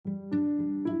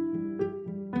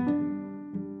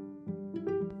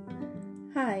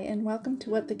and welcome to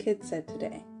What the Kids Said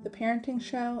Today, the parenting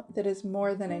show that is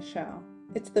more than a show.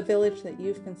 It's the village that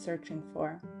you've been searching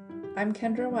for. I'm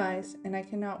Kendra Wise, and I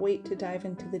cannot wait to dive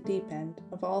into the deep end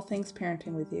of all things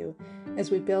parenting with you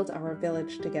as we build our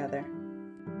village together.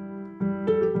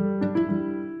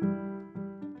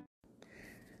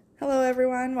 Hello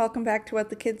everyone, welcome back to What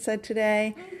the Kids Said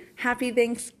Today. Happy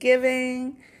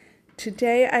Thanksgiving!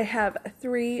 Today I have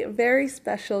 3 very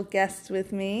special guests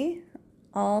with me.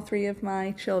 All 3 of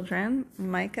my children,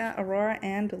 Micah, Aurora,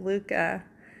 and Luca.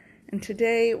 And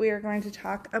today we are going to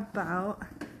talk about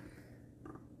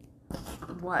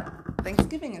what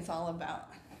Thanksgiving is all about.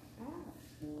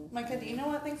 Micah, do you know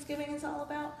what Thanksgiving is all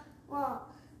about? Well,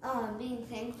 being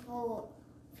thankful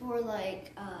for how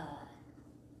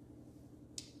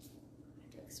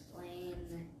to explain,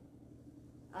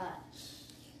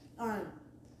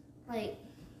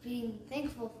 being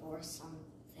thankful for something.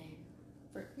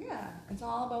 It's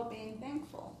all about being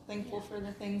thankful. Thankful for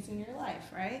the things in your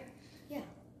life, right? Yeah.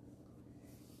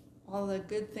 All the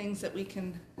good things that we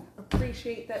can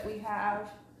appreciate that we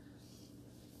have.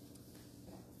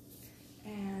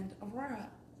 And Aurora,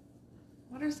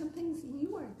 what are some things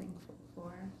you are thankful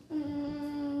for?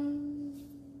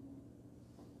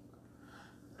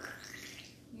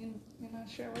 You're not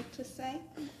sure what to say?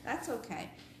 That's okay.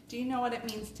 Do you know what it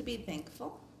means to be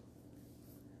thankful?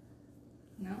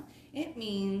 No? It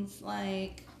means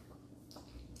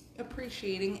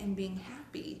appreciating and being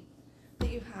happy that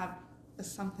you have a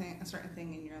certain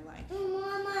thing in your life.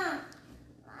 Mama,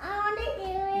 I want to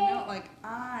do it.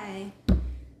 I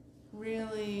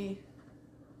really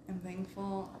am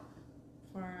thankful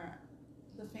for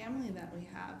the family that we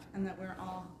have and that we're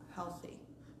all healthy.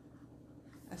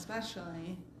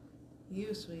 Especially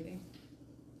you, sweetie.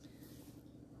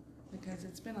 Because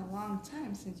it's been a long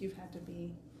time since you've had to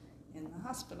be in the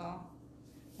hospital,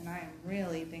 and I am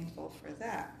really thankful for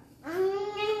that.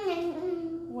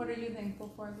 What are you thankful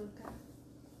for, Luca?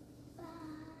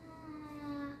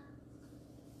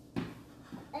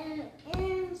 And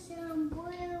some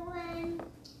blue ones.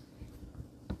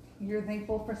 You're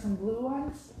thankful for some blue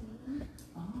ones? Mm-hmm.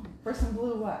 Oh, for some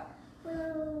blue what?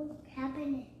 Blue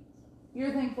cabinets.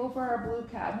 You're thankful for our blue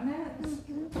cabinets?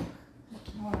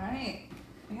 Mm-hmm. All right.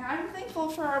 Yeah, I'm thankful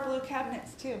for our blue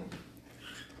cabinets too.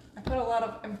 I put a lot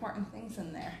of important things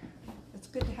in there. It's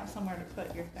good to have somewhere to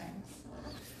put your things.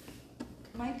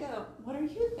 Micah, what are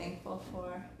you thankful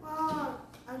for? I'm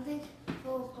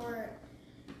thankful for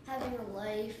having a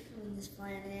life on this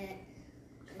planet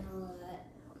and all of that.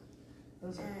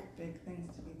 Those are big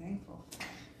things to be thankful for.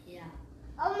 Yeah.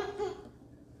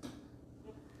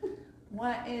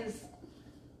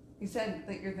 You said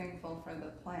that you're thankful for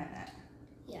the planet.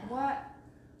 Yeah.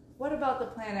 What about the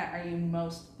planet are you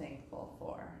most thankful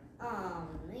for?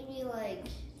 Maybe I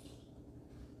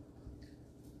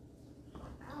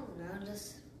don't know,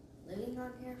 just living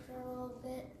on here for a little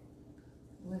bit.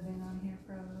 Living on here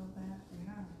for a little bit,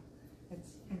 yeah.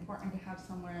 It's important to have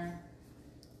somewhere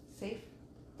safe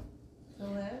to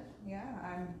live. Yeah,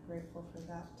 I'm grateful for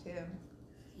that too.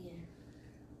 Yeah.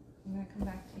 I'm gonna come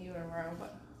back to you, Aurora.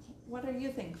 What are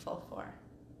you thankful for?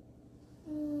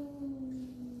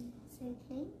 Same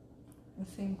thing. The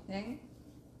same thing?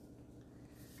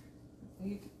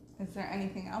 Is there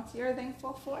anything else you're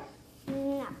thankful for?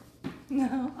 No.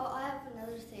 No? Oh, I have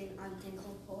another thing I'm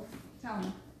thankful for. Tell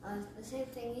me. The same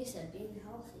thing you said, being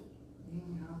healthy.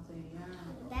 Being healthy, yeah.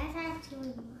 That's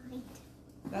actually mine.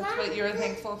 That's what you're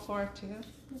thankful for too?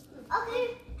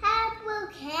 Okay, have blue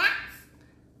cats.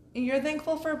 You're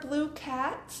thankful for blue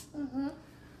cats? Mm-hmm.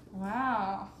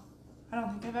 Wow. I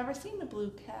don't think I've ever seen a blue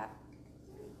cat.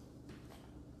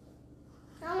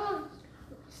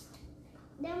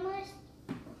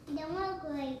 Them are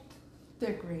great.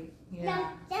 They're great,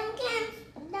 yeah. Them can't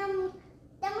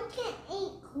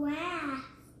eat grass.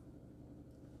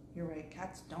 You're right,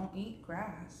 cats don't eat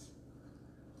grass.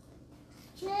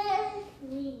 Just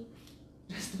leaves.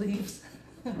 Just leaves.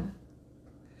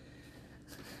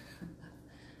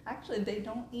 Actually, they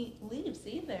don't eat leaves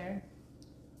either.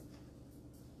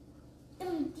 They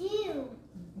do. You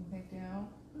think they do?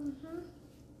 Mm-hmm.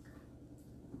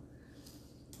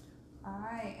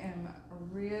 I am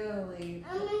really...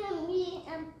 I'm going to be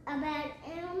a bad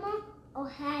animal or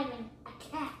having a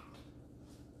cat.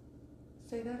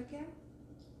 Say that again?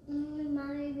 I'm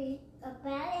going to be a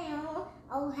bad animal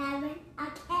or having a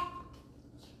cat.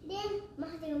 Then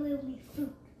mother will be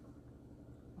food.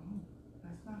 Oh,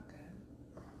 that's not good.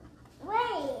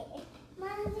 Wait.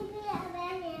 Mother will be a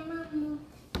bad animal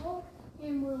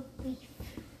and will be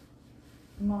food.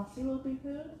 Mossy will be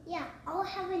food? Yeah, or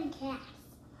having cats.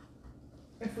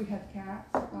 If we had cats?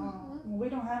 Oh, well, we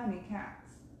don't have any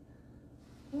cats.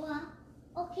 Well,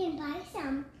 okay, buy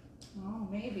some. Oh,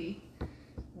 maybe.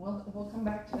 We'll come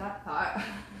back to that thought.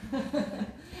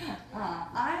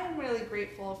 I'm really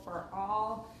grateful for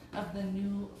all of the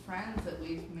new friends that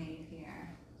we've made here.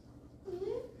 Mm-hmm.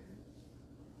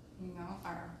 You know,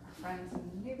 our friends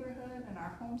in the neighborhood and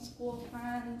our homeschool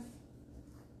friends.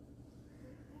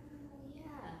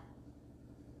 Yeah.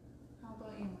 How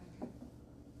about you, Micah?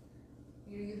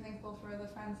 Are you thankful for the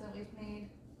friends that we've made?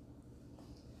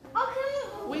 Okay.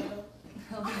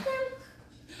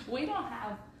 We don't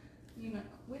have, we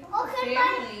don't Okay,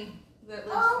 have family that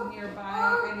lives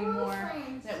nearby anymore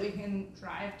friends. that we can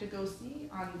drive to go see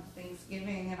on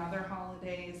Thanksgiving and other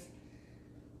holidays.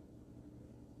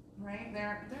 Right?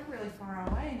 They're really far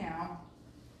away now.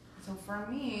 So for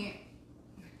me,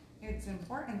 it's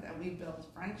important that we build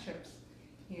friendships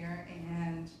here,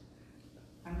 and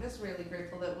I'm just really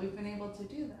grateful that we've been able to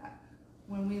do that.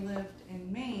 When we lived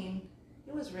in Maine,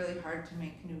 it was really hard to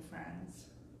make new friends.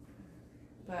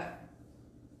 But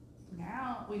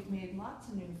now we've made lots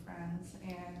of new friends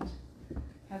and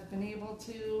have been able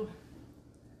to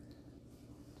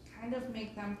kind of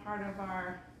make them part of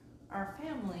our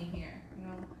family here. You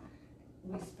know,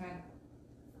 we spent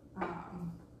a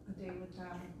day with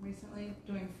them recently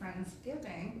doing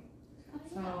Friendsgiving.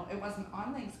 So it wasn't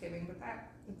on Thanksgiving, but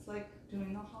it's like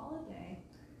doing a holiday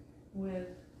with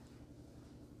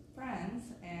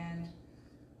friends, and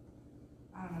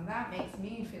I don't know, that makes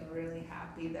me feel really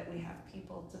happy that we have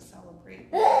people to celebrate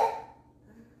with.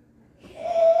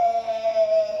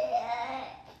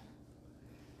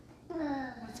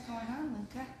 What's going on,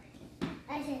 Luca?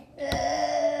 I said,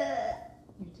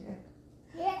 You did.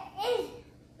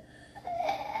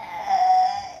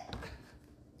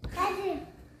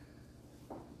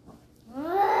 You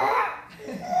are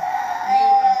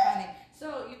funny.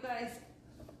 So, you guys,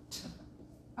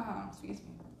 excuse me.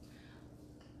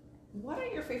 What are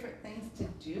your favorite things to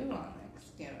do on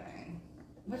Thanksgiving?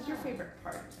 What's your favorite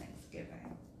part of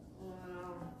Thanksgiving?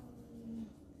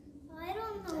 I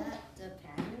don't know. That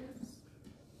depends.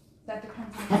 That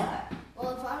depends on what.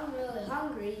 Well, if I'm really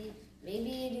hungry, maybe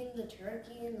eating the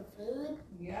turkey and the food.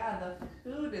 Yeah, the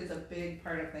food is a big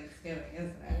part of Thanksgiving, isn't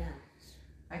it? Yeah.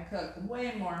 I cook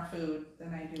way more food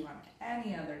than I do on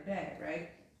any other day, right?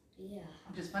 Yeah.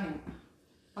 Which is funny.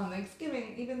 On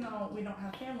Thanksgiving, even though we don't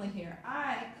have family here,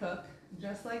 I cook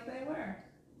just like they were.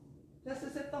 Just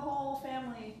as if the whole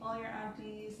family, all your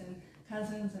aunties and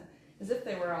cousins, as if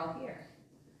they were all here.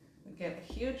 We get a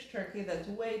huge turkey that's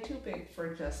way too big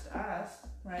for just us,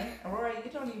 right? Aurora, you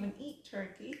don't even eat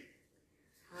turkey.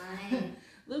 Hi.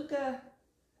 Luca,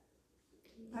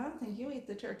 I don't think you eat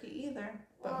the turkey either.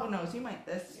 But who knows, you might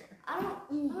this year. I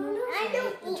don't know I if don't I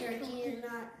eat the eat turkey or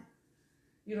not.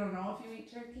 You don't know if you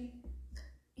eat turkey?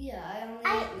 Yeah, I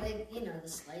only eat, like, the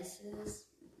slices.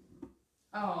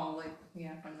 Oh, like,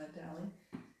 yeah, from the deli.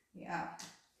 Yeah.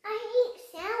 I eat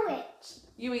sandwich.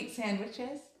 You eat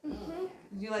sandwiches? Mm-hmm.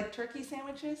 Do you like turkey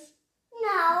sandwiches? No. I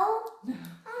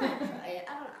want to try it. I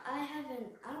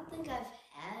don't think I've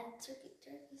had turkey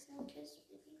sandwiches.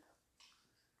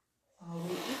 Oh,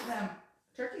 we eat them.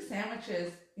 Turkey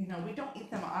sandwiches, we don't eat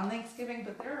them on Thanksgiving,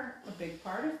 but they're a big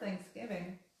part of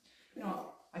Thanksgiving.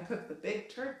 I cook the big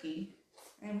turkey,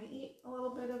 and we eat a little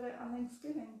bit of it on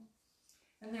Thanksgiving.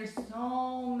 And there's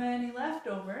so many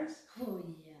leftovers Oh,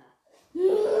 yeah.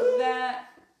 that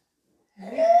we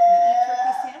eat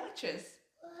turkey sandwiches,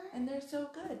 and they're so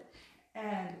good.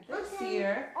 And this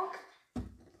year,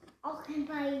 Okay,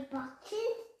 buy boxes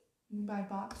you buy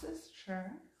boxes,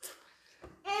 sure,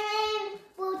 and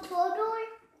blue turtle.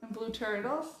 and blue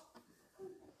turtles.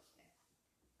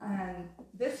 And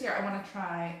this year, I want to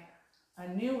try a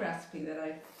new recipe that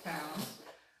I found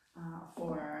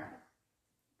for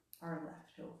our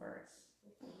leftovers.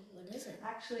 What is it? I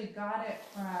actually got it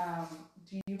from,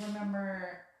 do you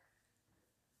remember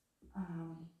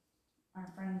our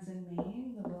friends in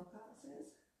Maine, the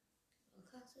Wilcoxes?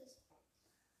 Wilcoxes?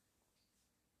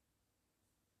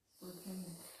 Working.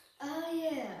 Oh,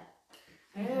 yeah.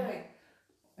 Anyway,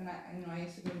 and I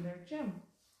used to go to their gym,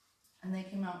 and they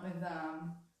came out with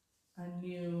a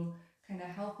new kind of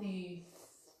healthy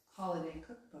holiday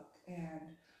cookbook, and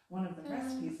one of the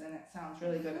recipes in it sounds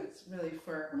really good. It's really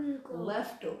for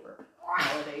leftover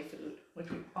holiday food,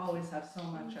 which we always have so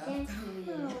much of,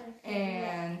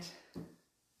 and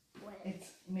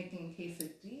it's making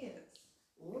quesadillas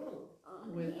Ooh.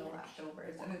 with the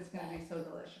leftovers, and it's going to be so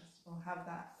delicious. We'll have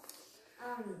that.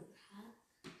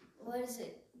 What is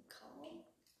it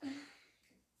called?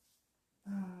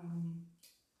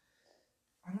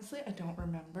 Honestly, I don't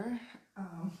remember.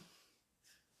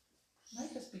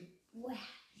 Might just be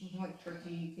like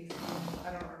turkey quesadillas.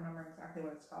 I don't remember exactly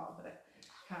what it's called, but it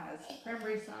has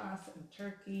cranberry sauce and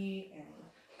turkey and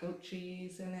goat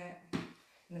cheese in it.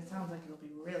 And it sounds like it'll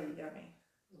be really yummy.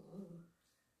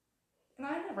 And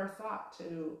I never thought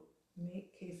to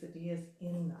make quesadillas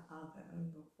in the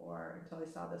oven before until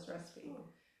I saw this recipe,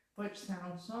 which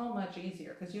sounds so much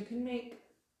easier because you can make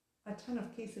a ton of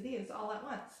quesadillas all at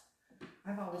once.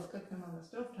 I've always cooked them on the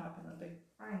stovetop in a big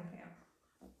frying pan.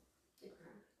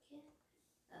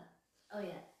 Oh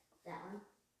yeah, that one.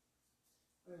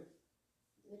 Or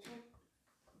which one?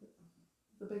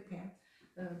 The big pan,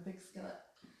 the big skillet.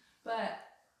 But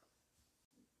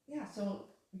yeah, so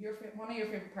one of your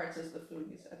favorite parts is the food,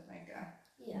 you said, Micah.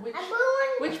 Yeah.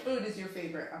 Which food is your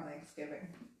favorite on Thanksgiving?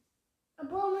 A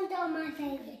blue one's all my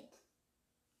favorite.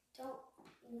 Don't.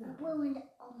 A blue one's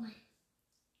all my.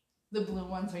 The blue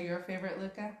ones are your favorite,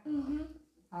 Luca? Mhm.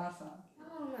 Awesome. I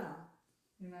don't know.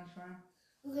 You're not sure?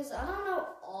 Because I don't know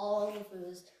all the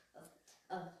foods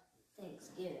of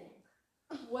Thanksgiving.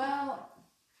 Well,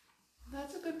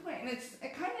 that's a good point. And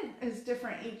it kind of is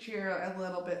different each year a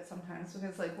little bit sometimes,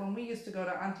 because like when we used to go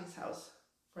to Auntie's house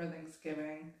for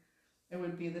Thanksgiving, it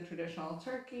would be the traditional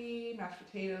turkey, mashed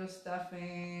potatoes,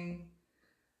 stuffing,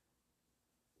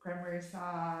 cranberry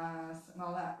sauce, and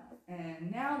all that. And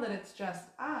now that it's just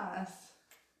us,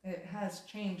 it has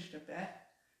changed a bit,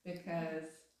 because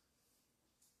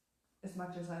as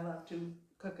much as I love to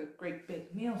cook a great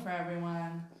big meal for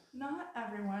everyone, not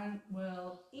everyone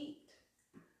will eat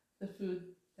the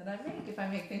food that I make if I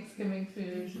make Thanksgiving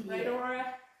food. Right,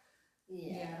 Aurora?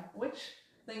 Yeah. Which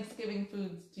Thanksgiving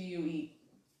foods do you eat?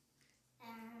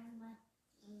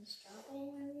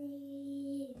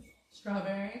 Strawberries.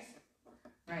 Strawberries?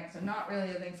 Right, so not really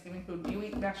a Thanksgiving food. Do you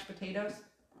eat mashed potatoes?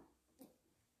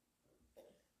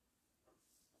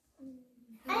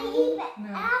 I eat No.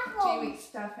 apples. Do you eat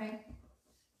stuffing?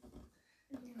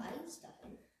 I eat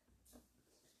stuffing.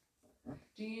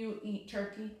 Do you eat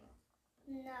turkey?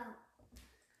 No.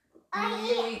 Do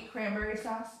you eat cranberry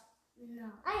sauce? No.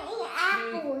 I eat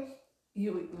apples.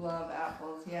 You love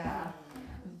apples, yeah.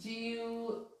 Do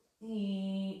you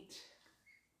eat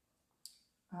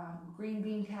green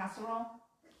bean casserole?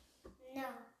 No.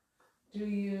 Do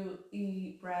you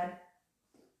eat bread?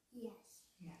 Yes.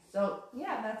 Yes. So,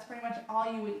 yeah, that's pretty much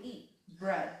all you would eat,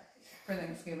 bread, for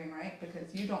Thanksgiving, right?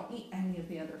 Because you don't eat any of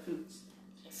the other foods.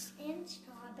 And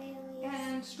strawberries.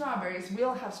 And strawberries.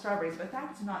 We'll have strawberries, but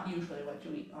that's not usually what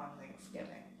you eat on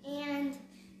Thanksgiving. And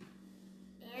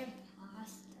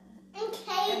pasta. And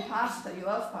cake. And pasta. You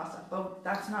love pasta, but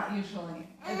that's not usually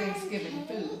a Thanksgiving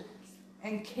food.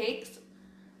 And cakes.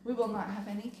 We will not have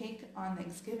any cake on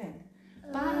Thanksgiving,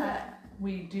 but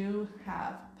we do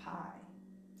have pie.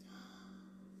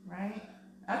 Right?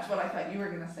 That's what I thought you were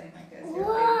going to say, Micah, is your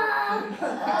favorite food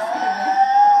on Thanksgiving.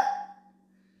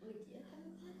 We do have a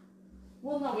pie?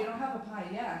 Well, no, we don't have a pie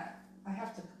yet. I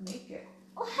have to make it.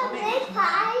 Oh, I'll have make they it tomorrow.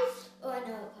 pies? Oh, I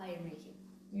know what pie you're making.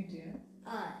 You do?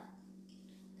 I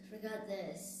forgot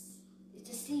this. It's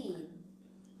a seed.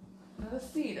 Not a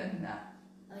seed, a nut.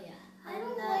 Oh yeah. I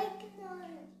don't like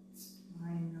nuts.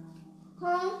 I know.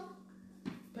 Huh?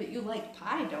 But you like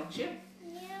pie, don't you?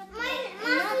 Yeah.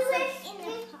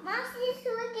 Mousie's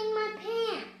licking my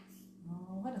pants.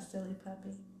 Oh, what a silly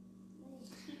puppy.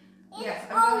 Yes,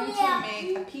 Oh, I'm going yeah.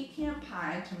 to make a pecan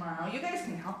pie tomorrow. You guys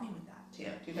can help me with that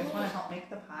too. Do you guys want to help make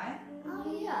the pie?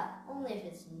 Oh yeah. Only if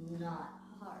it's not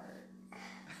hard.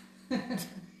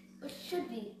 Which should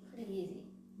be pretty easy.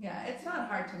 Yeah, it's not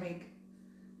hard to make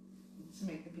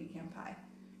the pecan pie.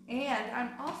 And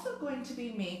I'm also going to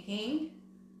be making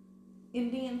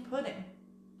Indian pudding.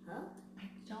 Huh? I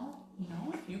don't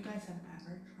know if you guys have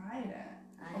ever tried it.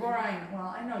 I Or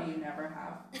I know you never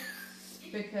have.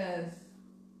 Because,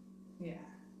 yeah.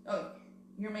 Oh,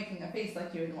 you're making a face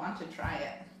like you would want to try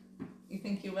it. You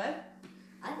think you would?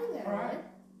 I think I Alright. would.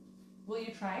 Will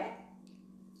you try it?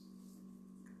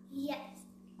 Yes.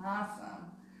 Awesome.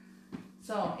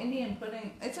 So, Indian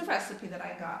pudding, it's a recipe that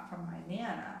I got from my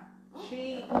Nana.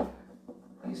 She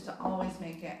used to always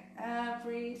make it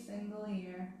every single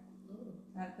year Ooh.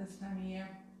 at this time of year.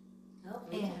 I hope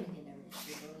we can make it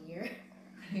every single year.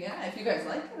 Yeah, if you guys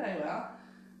like it, I will.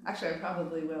 Actually, I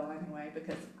probably will anyway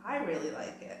because I really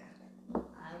like it.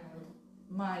 I would.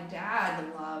 My dad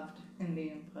loved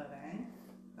Indian pudding.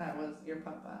 That was your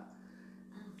papa.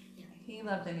 Yeah. He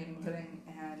loved Indian pudding,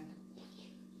 and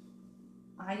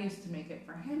I used to make it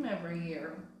for him every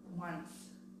year once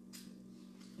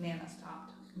Nana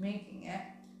stopped making it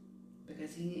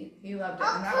because he loved it.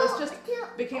 And that was just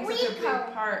became such a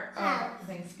big part of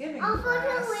Thanksgiving I'll for go to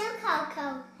us. real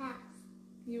Coco house.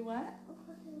 You what?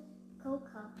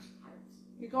 Coco's house.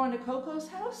 You're going to Coco's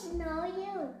house? No,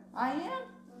 you. I am?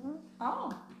 Mhm.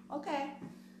 Oh, okay.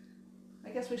 I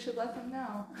guess we should let them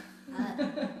know.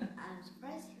 I'm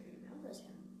surprised he remembers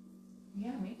him.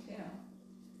 Yeah, me too.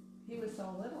 He was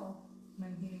so little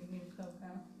when he knew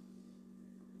Coco.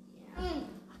 Yeah.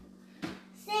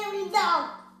 Silly dog.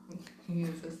 He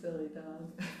was a silly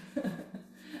dog.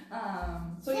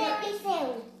 So yeah,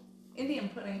 Silly. Indian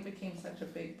pudding became such a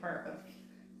big part of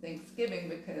Thanksgiving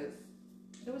because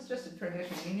it was just a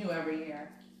tradition. We knew every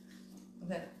year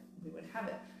that we would have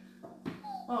it.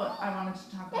 Oh, I wanted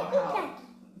to talk about how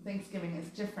Thanksgiving is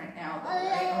different now, though,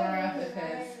 right, Aurora?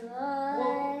 Because,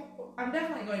 well, I'm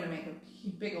definitely going to make a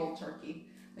big old turkey.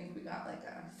 I think we got like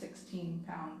a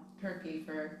 16-pound turkey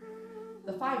for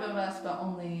the 5 of us, but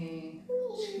only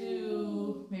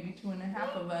 2, maybe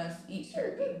 2.5 of us eat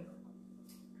turkey.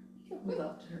 We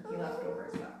love turkey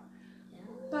leftovers, though.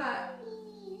 But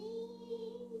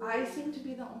I seem to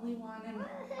be the only one in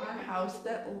our house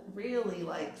that really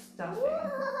likes stuffing.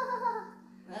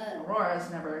 Aurora's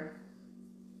never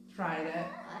tried it.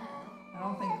 I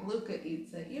don't think Luca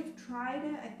eats it. You've tried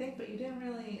it, I think, but you didn't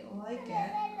really like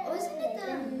it. Oh, isn't it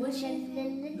the mushy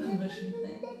thing? The mushy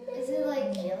thing. Is it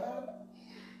like yellow?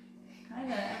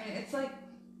 Kinda. I mean, it's like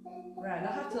red.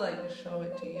 I'll have to like show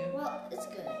it to you. Well, it's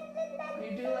good.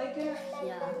 You do like it?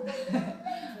 Yeah.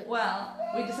 Well,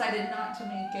 we decided not to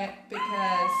make it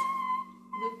because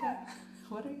Luca,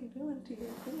 what are you doing to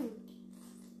your food?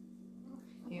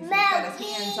 He's got his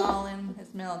hands all in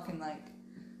his milk and like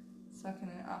sucking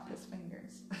it off his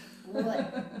fingers.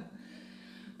 What?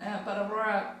 But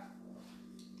Aurora,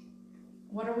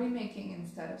 what are we making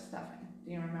instead of stuffing?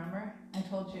 Do you remember? I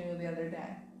told you the other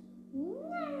day.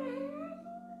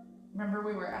 Remember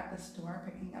we were at the store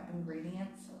picking up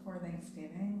ingredients for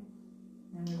Thanksgiving?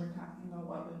 And we were talking about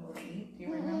what we will eat. Do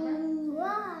you remember?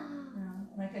 Wow. No.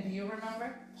 Micah, do you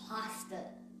remember? Pasta.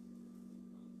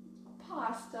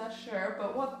 Pasta, sure,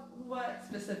 but what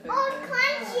specifically? Oh,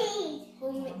 crunchy.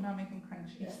 Homemade. I'm not making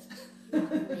crunchies.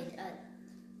 Homemade.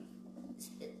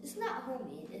 It's not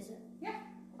homemade, is it?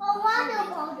 Oh, water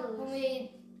bottles. Homemade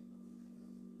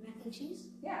mac and cheese?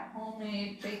 Yeah,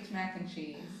 homemade baked mac and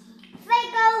cheese.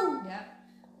 Fago. Yep.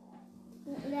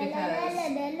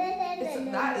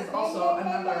 That is also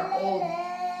another old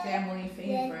family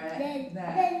favorite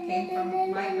that came from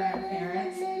my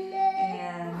grandparents,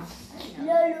 and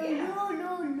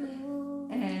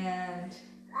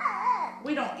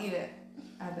we don't eat it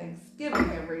at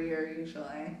Thanksgiving every year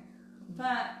usually,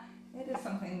 but it is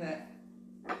something that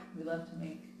we love to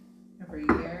make every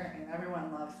year, and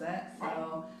everyone loves it.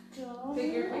 So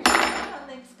figured we should have it on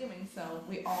Thanksgiving, so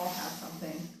we all have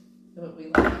something that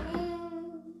we like.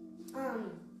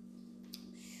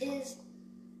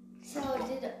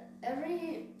 Did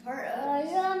every part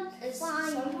of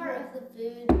some part of the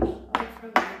food from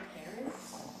your parents?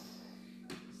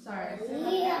 Sorry.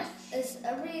 Yes.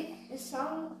 Is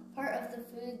some part of the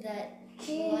food that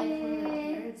you like from your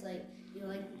parents, like you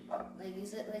like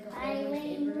is it like a family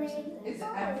favorite or something? Is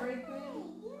everything?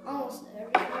 Almost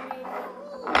everything.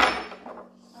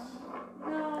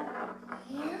 No,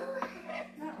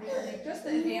 not really. Just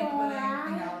the Indian pudding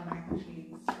and now the mac and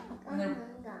cheese. And those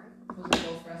are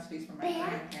both recipes from my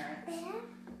grandparents.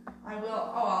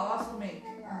 I'll also make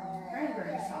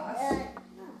cranberry sauce,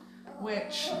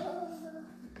 which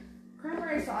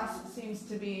cranberry sauce seems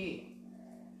to be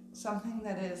something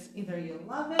that is either you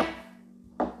love it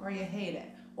or you hate it.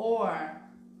 Or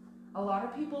a lot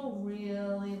of people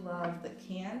really love the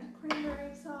canned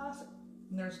cranberry sauce.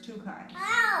 And there's 2 kinds.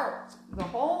 Ow! The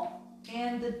whole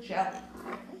and the jelly.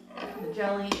 The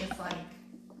jelly is like,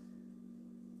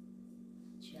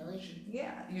 Jelly.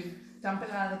 yeah, you dump it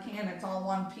out of the can, it's all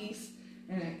one piece,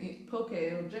 and you poke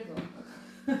it, it'll jiggle.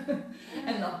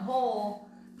 And the whole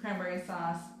cranberry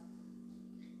sauce,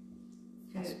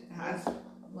 it has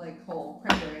like whole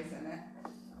cranberries in it,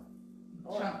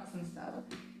 chunks and stuff.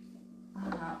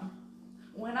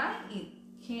 When I eat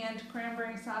canned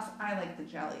cranberry sauce, I like the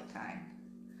jelly kind.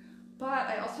 But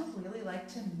I also really like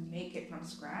to make it from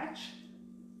scratch,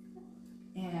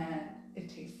 and it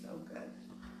tastes so good.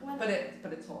 But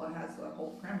it's whole. It has the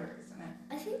whole cranberries in it.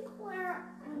 I think when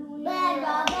we were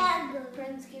at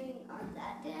Friendsgiving on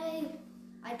that day,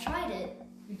 I tried it.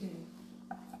 You did.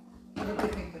 What did you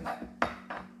think of it?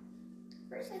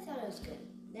 First I thought it was good.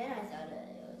 Then I thought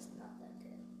it was not that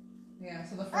good. Yeah.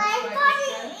 So the first I bite got was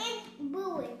good. it in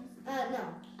booing. No.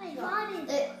 I got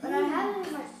it. But I have it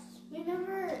in my.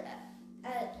 Remember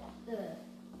at the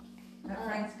At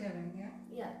Friendsgiving,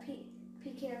 yeah.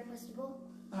 PKR Festival?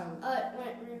 Oh.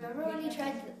 Remember when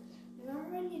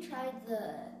you tried the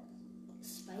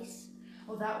spice?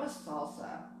 Oh, that was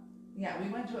salsa. Yeah, we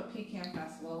went to a pecan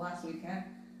festival last weekend.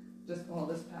 This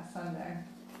past Sunday.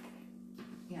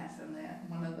 Yes, and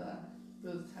one of the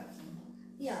Those have some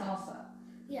Yeah. salsa.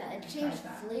 Yeah, it I changed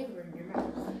tried that. flavor in your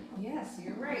mouth. Yes,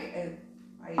 you're right.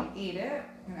 I ate it,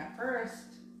 and at first,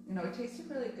 it tasted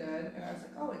really good, and I was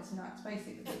like, oh, it's not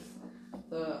spicy, because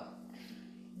the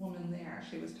woman there,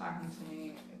 she was talking to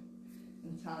me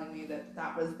and telling me that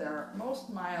that was their most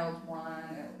mild one,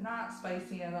 and not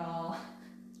spicy at all.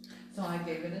 So I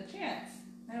gave it a chance,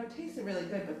 and it tasted really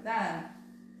good, but then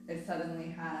it suddenly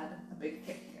had a big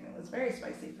kick, and it was very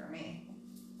spicy for me.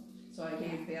 So I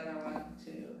gave the other one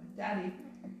to Daddy,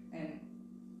 and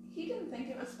he didn't think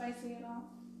it was spicy at all.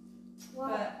 Well,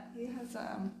 But he has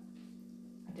a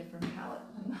different palate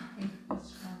than mine, a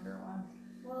stronger one.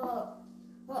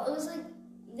 well, it was like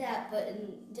that, but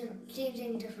in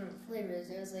changing different flavors.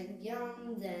 It was like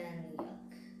yum, then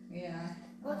yuck. Yeah.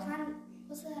 What kind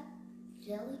was that?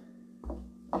 Jelly?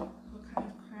 What kind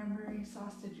of cranberry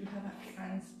sauce did you have at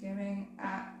Friendsgiving?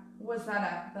 Was that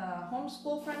at the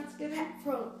homeschool Friendsgiving?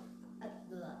 From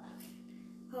the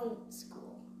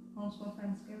homeschool. Homeschool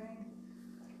Friendsgiving?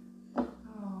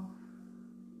 Oh,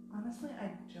 honestly, I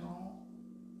don't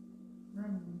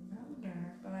remember,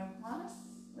 but I want to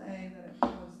say that it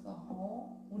was the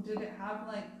whole. Well, did it have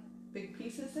like big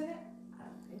pieces in it? I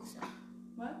don't think so.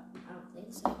 What? I don't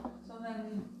think so. So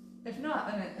then, if not,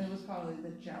 then it was probably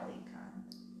the jelly kind.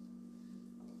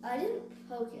 I didn't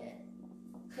poke it.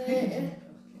 But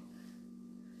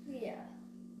yeah.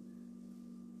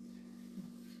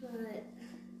 But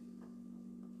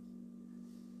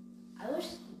I wish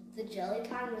the jelly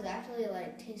kind was actually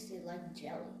like tasted like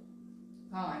jelly.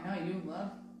 Oh, I know you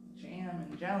love jam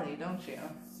and jelly, don't you?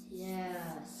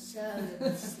 Yeah, so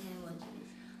good sandwiches.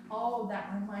 Oh,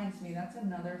 that reminds me. That's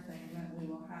another thing that we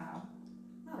will have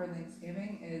for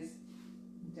Thanksgiving is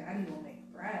Daddy will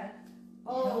make bread.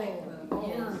 He'll make the bowls.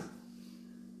 Yeah.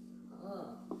 Oh,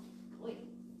 wait.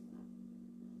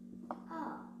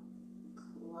 Oh,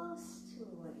 close to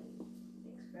when he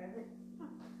makes bread.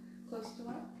 Close to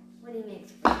what? When he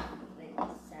makes bread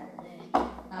on Saturday.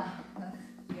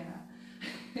 Yeah.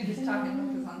 He's talking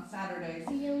because on Saturdays,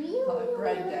 we call it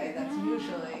bread day. That's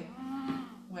usually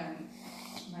when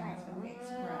my husband makes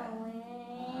bread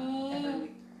every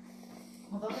week.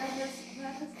 Although that has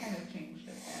kind of changed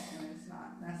a bit, and it's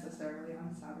not necessarily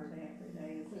on Saturday every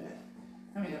day, is it?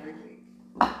 I mean, every week.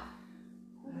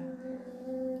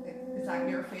 Is that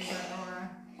your favorite, Laura?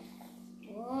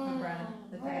 The bread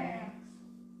that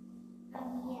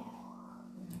Daddy makes?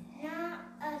 Yeah.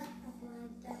 Not as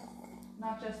good.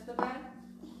 Not just the bread?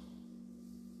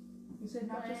 You said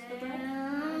not just the bread?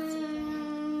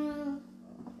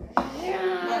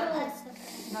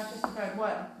 Not just the bread.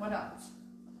 What else?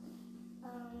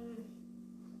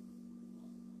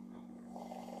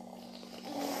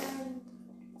 And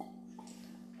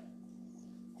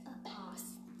a pasta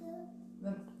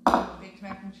The baked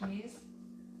mac and cheese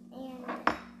and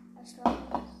a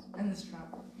strawberries. and the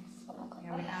strawberries.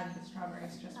 Yeah, we add the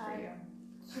strawberries just for you.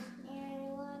 And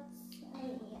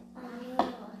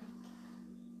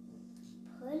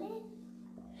pudding?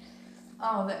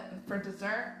 Oh, for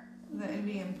dessert, the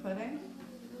Indian pudding.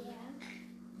 Yeah.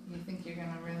 You think you're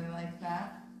gonna really like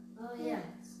that? Oh yes,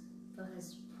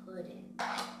 because pudding.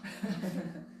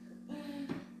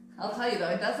 I'll tell you though,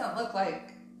 it doesn't look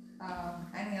like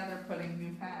any other pudding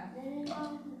you've had.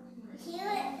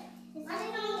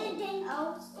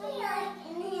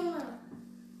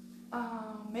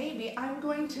 Maybe I'm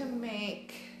going to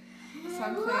make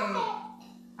something.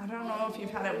 I don't know if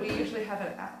you've had it. We usually have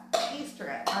it at Easter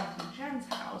at Auntie Jen's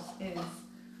house. Is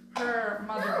her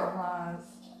mother-in-law's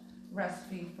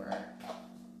recipe for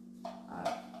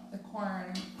the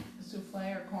corn souffle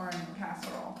or corn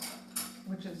casserole,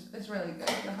 which is really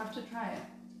good. You'll have to try it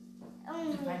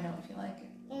if I know if you like it.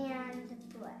 And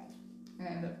the bread.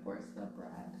 And of course the bread.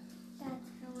 That's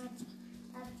how much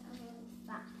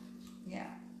fat. Yeah.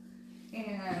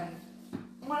 And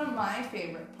one of my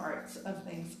favorite parts of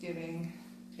Thanksgiving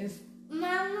is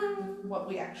Mama. what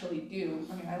we actually do.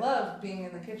 I mean, I love being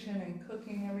in the kitchen and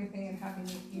cooking everything and having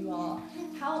you all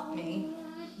help me,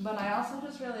 but I also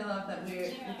just really love that we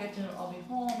get to all be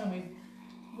home, and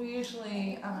we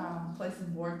usually play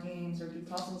some board games or do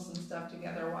puzzles and stuff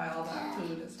together while that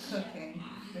food is cooking,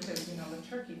 because the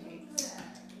turkey takes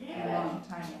a long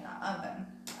time in the oven.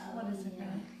 What is it,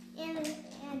 Mary? And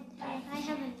I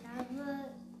have another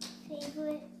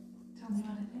favorite. Tell me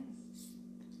what it is.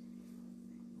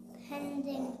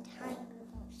 Pending time with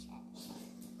shadows.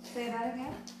 Say that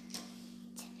again.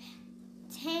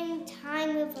 10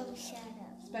 time with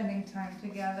shadows. Spending time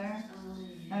together.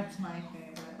 That's my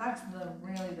favorite. That's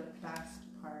really the best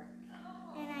part.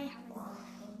 And I have another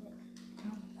favorite.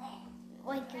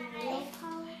 Like a real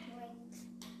part,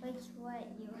 like what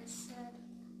you said.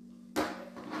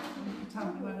 Tell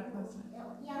me what it was.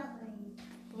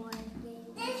 Board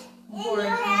games. Board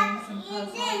games and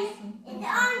puzzles. It's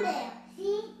on there.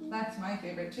 See? That's my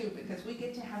favorite too because we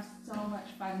get to have so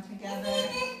much fun together.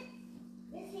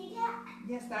 You see that?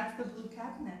 Yes, that's the blue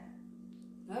cabinet.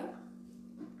 Huh?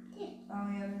 Oh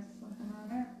yeah, there's something on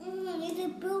there. It's a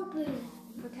boo-boo.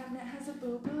 The cabinet has a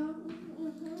boo-boo.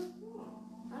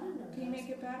 I don't know. Can you make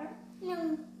it better?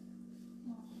 No.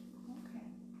 Okay.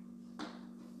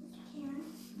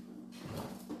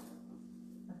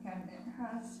 The cabinet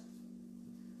has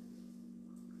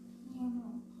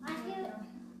I feel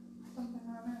something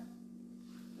on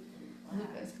it.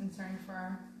 Luca is concerned for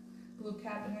our blue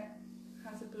cabinet.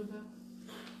 Has a boo-boo.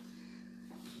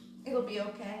 It'll be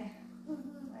okay,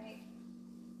 right?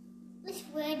 it's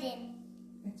written.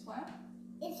 It's what?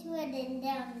 It's written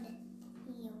down the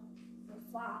hill. The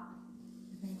fall.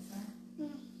 You think so?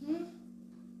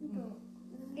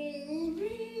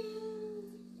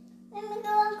 Let me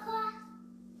go across.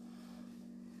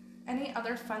 Any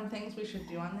other fun things we should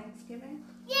do on Thanksgiving?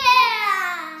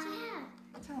 Yeah.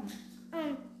 Tell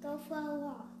me. Go for a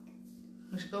walk.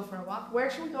 We should go for a walk. Where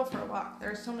should we go for a walk?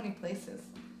 There are so many places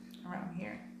around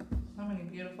here. So many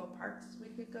beautiful parks we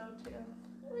could go to.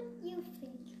 What do you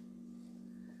think?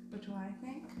 What do I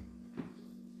think?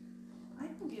 I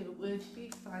think it would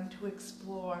be fun to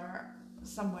explore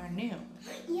somewhere new.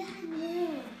 Yeah,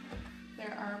 no.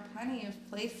 There are plenty of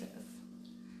places.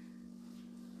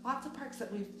 Lots of parks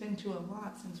that we've been to a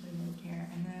lot since we moved here.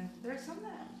 And then there's some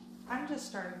that I'm just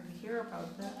starting to hear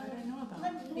about that I didn't know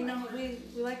about. You know, we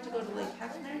like to go to Lake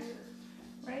Hefner,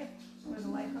 right? Where the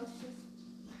lighthouse is.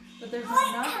 But there's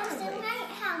another lake.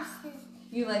 Lighthouses.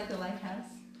 You like the lighthouse?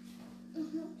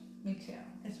 Me too.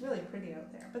 It's really pretty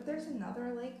out there. But there's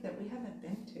another lake that we haven't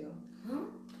been to. Huh?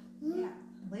 Yeah,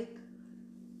 Lake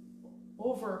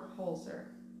Overholser,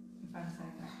 if I'm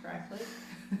saying that correctly.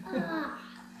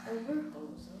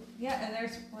 Overholser. Yeah, and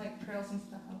there's like trails and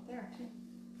stuff out there too.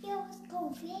 Yeah, let's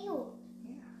go field.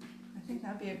 Yeah, I think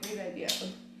that'd be a great idea.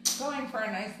 Going for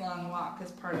a nice long walk is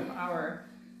part of our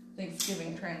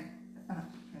Thanksgiving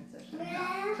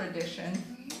tradition,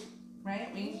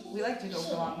 right? We like to go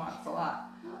for long walks a lot.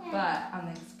 But on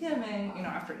Thanksgiving, you know,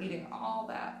 after eating all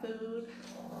that food,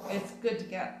 it's good to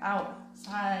get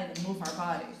outside and move our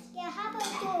bodies. Yeah, how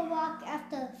about go walk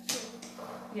after food?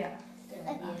 Yeah,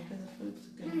 after the food's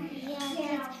good.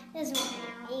 Yeah, because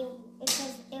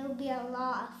it will be a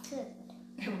lot of food.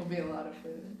 It will be a lot of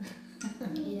food.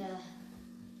 Yeah.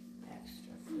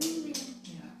 Extra food.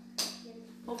 Yeah.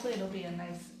 Hopefully it'll be a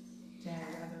nice day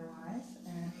weather-wise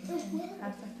and we can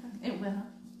have some fun. It will.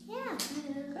 Yeah.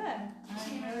 Good.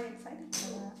 I'm really excited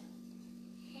for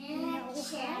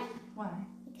that. Why?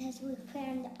 Because we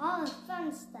planned all the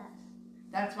fun stuff.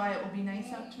 That's why it will be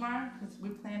nice out tomorrow, because we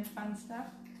planned fun stuff.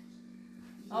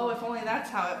 Oh, if only that's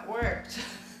how it worked.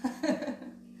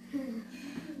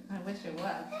 I wish it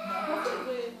was. Well,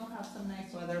 hopefully we'll have some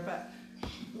nice weather, but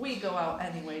we go out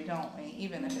anyway, don't we?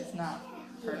 Even if it's not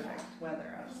perfect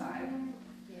weather outside.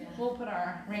 Yeah. We'll put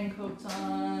our raincoats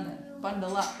on and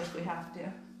bundle up if we have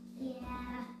to.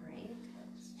 Yeah.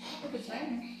 If it's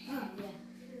raining. Oh, yeah.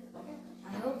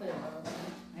 I hope it will.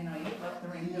 I know you love the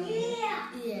rain, don't you?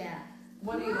 Yeah.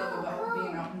 What do you love about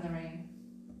being out in the rain?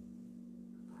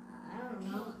 I don't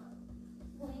know.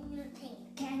 What do you think?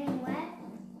 Getting wet?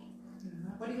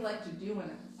 What do you like to do when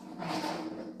it's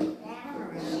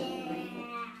raining?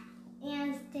 Yeah.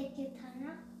 And stick your tongue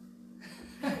out?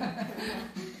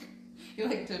 You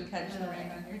like to catch the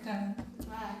rain on your tongue?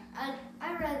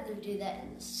 I'd rather do that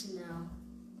in the snow.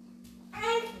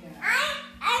 I'm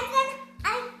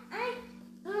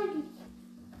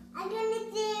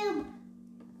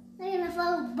gonna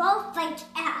throw both fights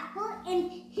at her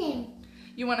and him.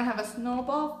 You want to have a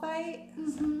snowball fight?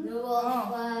 No Oh.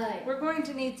 fight. We're going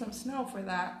to need some snow for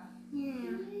that. Yeah.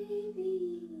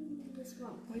 Maybe this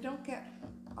one. We don't get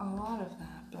a lot of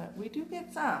that, but we do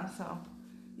get some, so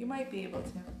you might be able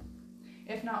to.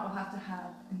 If not, we'll have to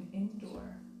have an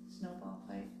indoor snowball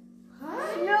fight.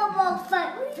 Snowball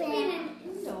fight. What do you mean an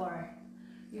indoor?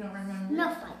 You don't remember? No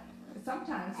fight.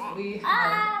 Sometimes we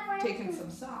have taken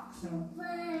some socks and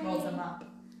rolled them up,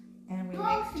 and we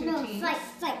make two No teams,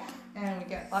 fight. and we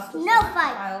get lots of No socks,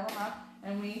 fight. pile them up,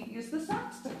 and we use the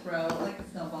socks to throw like a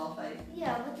snowball fight.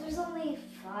 Yeah, but there's only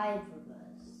 5 of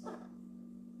us.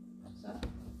 So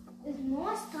There's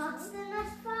more stocks than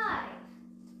us 5.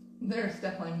 there's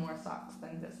definitely more socks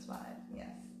than just 5. Yes.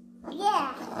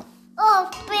 Yeah.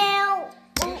 Oh,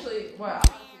 Bill. Usually what I'll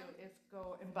do is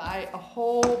go and buy a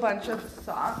whole bunch of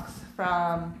socks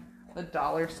from the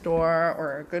dollar store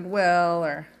or Goodwill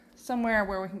or somewhere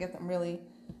where we can get them really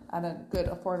at a good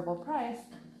affordable price.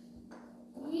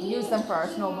 use them for our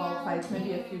snowball fights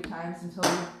maybe a few times until we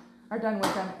are done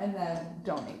with them, and then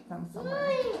donate them somewhere.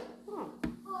 I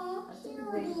think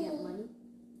they get money.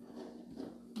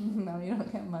 No, you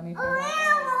don't get money for Oh,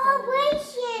 that.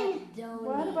 celebration!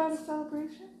 What about a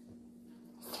celebration?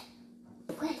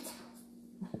 This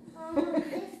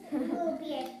will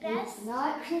be a best. It's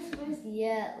not Christmas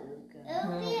yet, Luca.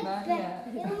 It'll be a not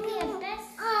best. yet. It'll be a best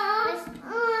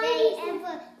day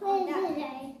ever on that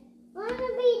day. Wanna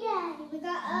be there? We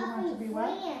got You want to a be what?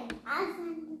 friend. I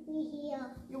want to be here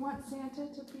You want Santa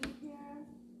to be here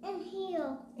and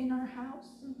here. in our house?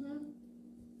 Mm-hmm.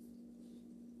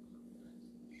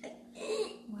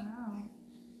 Wow.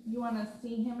 You want to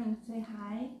see him and say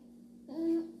hi?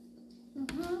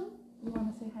 Mm-hmm. You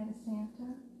want to say hi to Santa?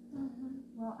 Mm-hmm.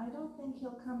 Well, I don't think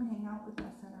he'll come hang out with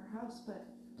us at our house, but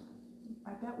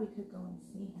I bet we could go and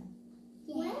see him.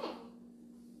 Yeah.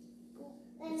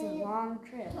 It's a long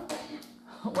trip.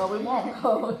 Well, we won't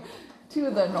go to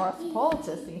the North Pole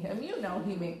to see him. You know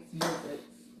he makes visits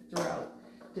throughout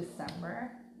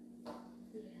December.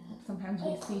 Sometimes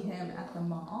we see him at the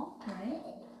mall, right?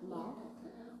 Mom?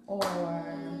 Or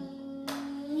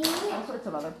all sorts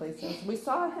of other places. We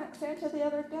saw Santa the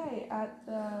other day at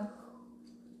the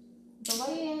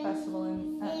Light Festival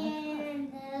at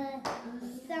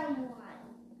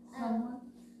someone.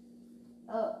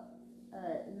 Oh,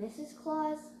 Mrs.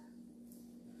 Claus?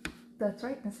 That's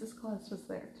right, Mrs. Claus was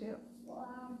there too.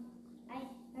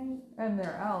 I'm And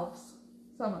their elves.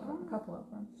 Some of them, a couple of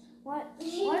them. One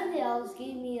of the elves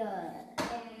gave me a...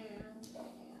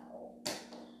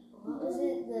 What was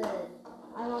it?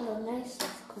 I'm on the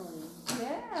nicest coin.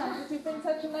 Yeah, because you've been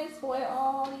such a nice boy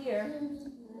all year.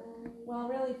 Well,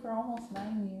 really, for almost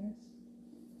 9 years.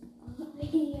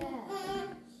 Yeah.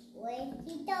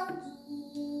 Wakey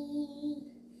dokey.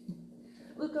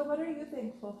 Luca, what are you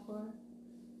thankful for?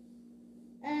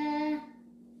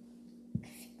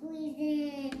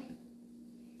 Squeezing.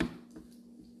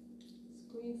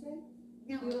 Squeezing?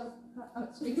 No.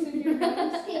 Squeezing your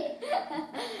nose?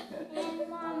 And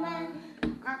Mama.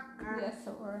 Yes,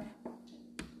 or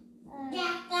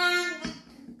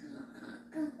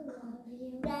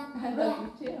I love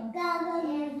you too.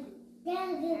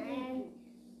 And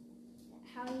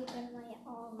how you gonna lay it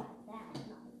all like that?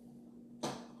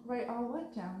 Write all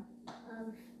what down?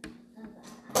 Of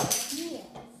ideas.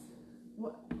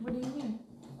 What do you mean?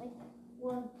 Like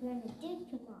what we're gonna do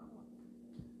tomorrow.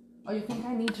 Oh, you think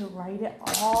I need to write it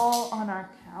all on our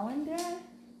calendar?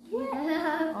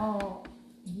 Yeah. Oh,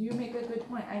 you make a good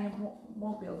point. I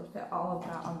won't be able to fit all of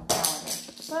that on the calendar.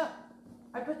 But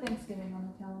I put Thanksgiving on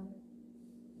the calendar.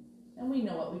 And we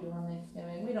know what we do on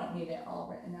Thanksgiving. We don't need it all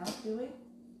written out, do we?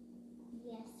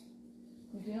 Yes.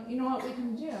 We do. You know what we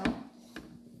can do?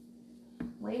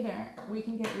 Later, we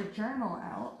can get your journal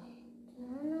out.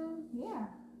 Yeah.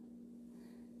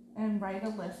 And write a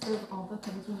list of all the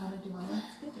things we want to do on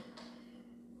Thanksgiving.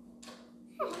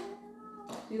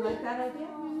 Do you like that idea?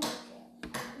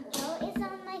 Joe is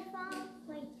on my phone.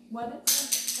 Like What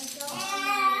is a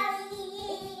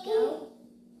goat.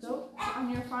 goats on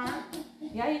your farm?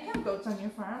 Yeah, you can have goats on your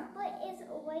farm. But is it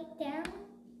right down?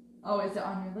 Oh, is it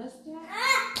on your list yet? I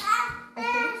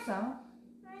think so.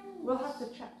 We'll have to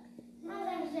check.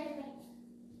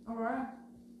 Aurora,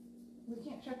 we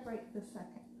can't check right this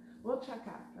second. We'll check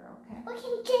after, okay? We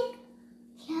can check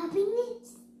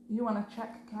cabinets. You want to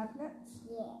check cabinets?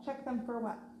 Yeah. Check them for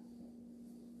what?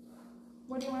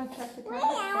 What do you want to check the Wait,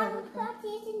 cabinets I for, want to Luca? put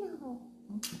these in the hole.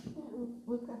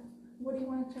 Luca, what do you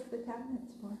want to check the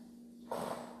cabinets for?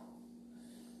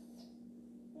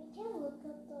 We can look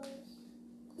at those.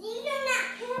 These are not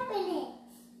cabinets.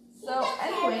 So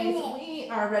anyways, we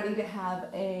are ready to have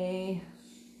a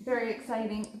very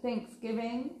exciting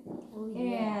Thanksgiving. Oh,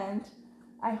 yeah. And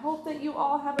I hope that you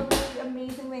all have a really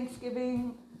amazing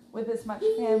Thanksgiving with as much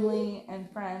family and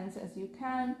friends as you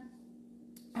can.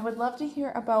 I would love to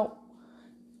hear about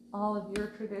all of your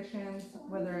traditions,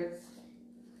 whether it's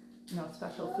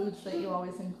special foods that you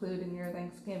always include in your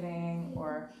Thanksgiving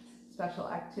or special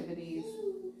activities.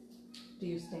 Do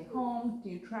you stay home? Do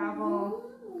you travel?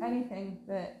 Anything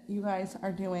that you guys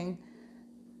are doing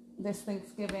this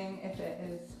Thanksgiving, if it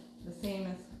is the same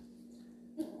as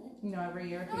every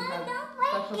year, if you have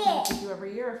special things to do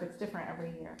every year, if it's different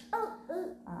every year.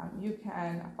 You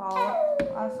can follow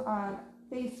us on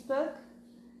Facebook,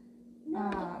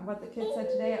 What the Kids Said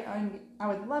Today. I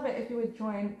would love it if you would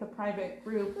join the private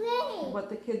group, What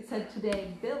the Kids Said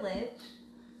Today Village,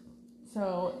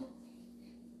 so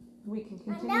we can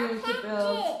continue to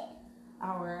build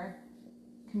our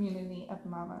community of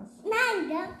mamas.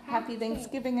 Happy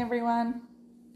Thanksgiving, everyone.